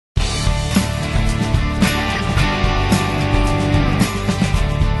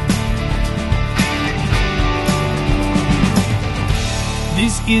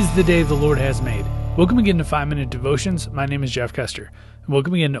is the day the Lord has made. Welcome again to 5-Minute Devotions. My name is Jeff Kester, and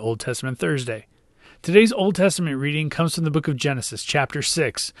welcome again to Old Testament Thursday. Today's Old Testament reading comes from the book of Genesis, chapter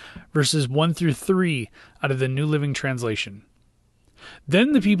 6, verses 1 through 3 out of the New Living Translation.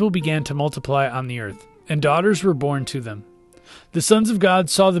 Then the people began to multiply on the earth, and daughters were born to them. The sons of God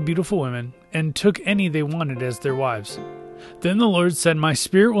saw the beautiful women, and took any they wanted as their wives. Then the Lord said, My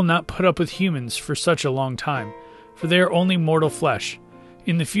spirit will not put up with humans for such a long time, for they are only mortal flesh.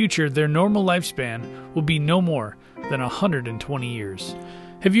 In the future, their normal lifespan will be no more than 120 years.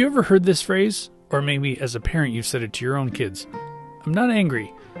 Have you ever heard this phrase? Or maybe as a parent you've said it to your own kids. I'm not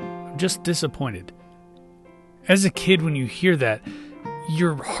angry, I'm just disappointed. As a kid, when you hear that,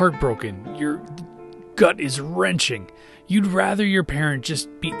 you're heartbroken, your gut is wrenching. You'd rather your parent just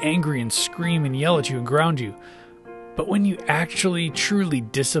be angry and scream and yell at you and ground you. But when you actually, truly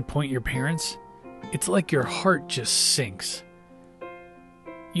disappoint your parents, it's like your heart just sinks.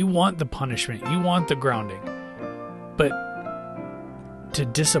 You want the punishment, you want the grounding. But to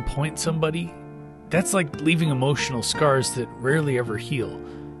disappoint somebody, that's like leaving emotional scars that rarely ever heal.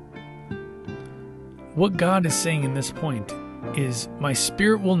 What God is saying in this point is, my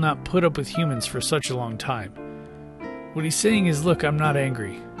spirit will not put up with humans for such a long time. What he's saying is, look, I'm not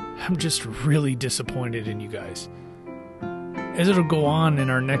angry. I'm just really disappointed in you guys. As it'll go on in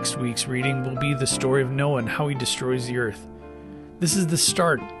our next week's reading will be the story of Noah and how he destroys the earth. This is the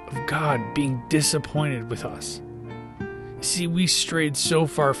start of God being disappointed with us. You see, we strayed so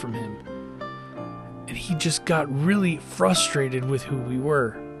far from him, and he just got really frustrated with who we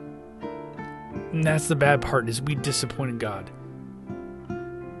were. And that's the bad part, is we disappointed God.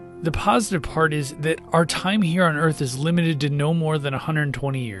 The positive part is that our time here on earth is limited to no more than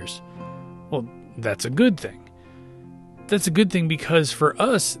 120 years. Well, that's a good thing. That's a good thing because for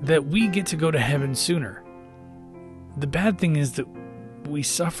us, that we get to go to heaven sooner. The bad thing is that we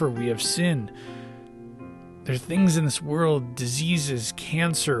suffer, we have sin. There are things in this world, diseases,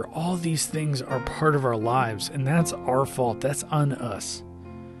 cancer, all these things are part of our lives, and that's our fault. That's on us.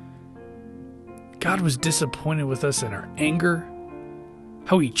 God was disappointed with us in our anger,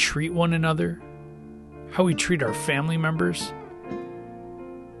 how we treat one another, how we treat our family members,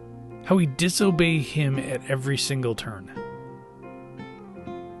 how we disobey him at every single turn.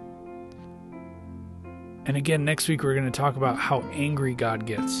 And again, next week we're going to talk about how angry God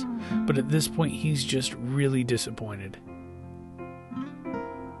gets. But at this point, he's just really disappointed.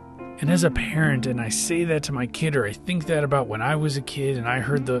 And as a parent, and I say that to my kid, or I think that about when I was a kid and I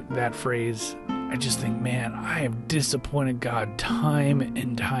heard that phrase, I just think, man, I have disappointed God time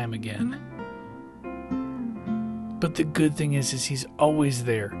and time again. But the good thing is he's always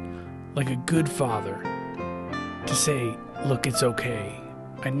there, like a good father, to say, look, it's okay.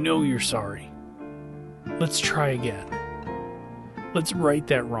 I know you're sorry. Let's try again. Let's right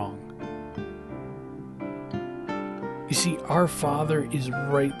that wrong. You see, our Father is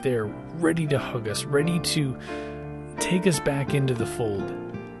right there, ready to hug us, ready to take us back into the fold.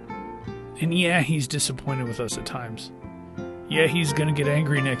 And yeah, he's disappointed with us at times. Yeah, he's going to get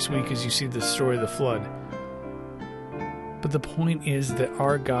angry next week as you see the story of the flood. But the point is that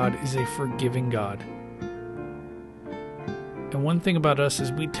our God is a forgiving God. And one thing about us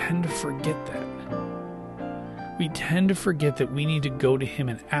is we tend to forget that. We tend to forget that we need to go to him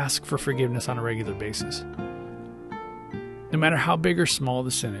and ask for forgiveness on a regular basis. No matter how big or small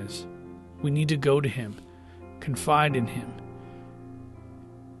the sin is, we need to go to him, confide in him,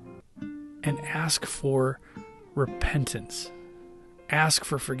 and ask for repentance. Ask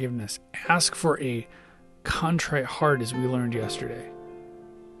for forgiveness. Ask for a contrite heart, as we learned yesterday.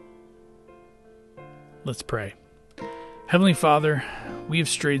 Let's pray. Heavenly Father, we have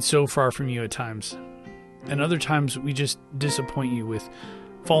strayed so far from you at times. And other times we just disappoint you with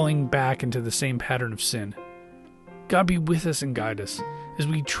falling back into the same pattern of sin. God, be with us and guide us as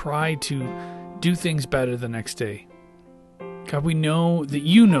we try to do things better the next day. God, we know that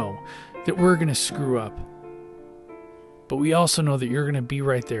you know that we're going to screw up. But we also know that you're going to be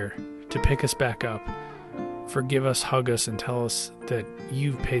right there to pick us back up, forgive us, hug us, and tell us that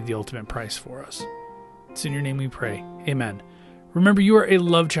you've paid the ultimate price for us. It's in your name we pray. Amen. Remember, you are a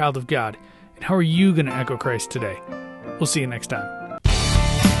loved child of God. How are you going to echo Christ today? We'll see you next time.